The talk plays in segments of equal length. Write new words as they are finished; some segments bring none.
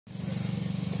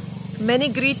Many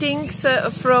greetings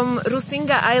from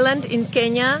Rusinga Island in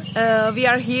Kenya. We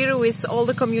are here with all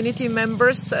the community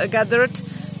members gathered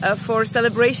for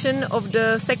celebration of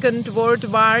the second World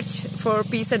March for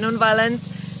Peace and Non-Violence,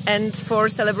 and for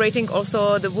celebrating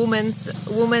also the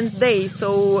Women's Day.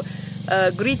 So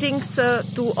greetings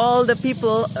to all the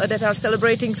people that are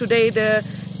celebrating today the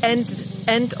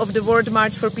end of the World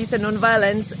March for Peace and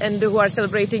Non-Violence, and who are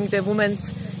celebrating the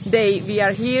Women's Day. We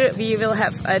are here. We will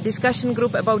have a discussion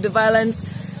group about the violence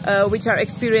which are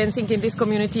experiencing in this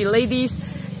community ladies,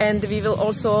 and we will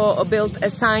also build a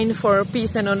sign for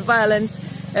peace and non-violence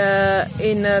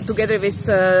together with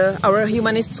our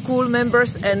humanist school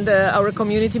members and our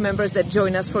community members that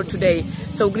join us for today.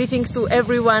 So greetings to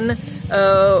everyone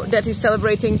that is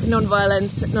celebrating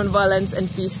non-violence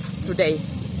and peace today.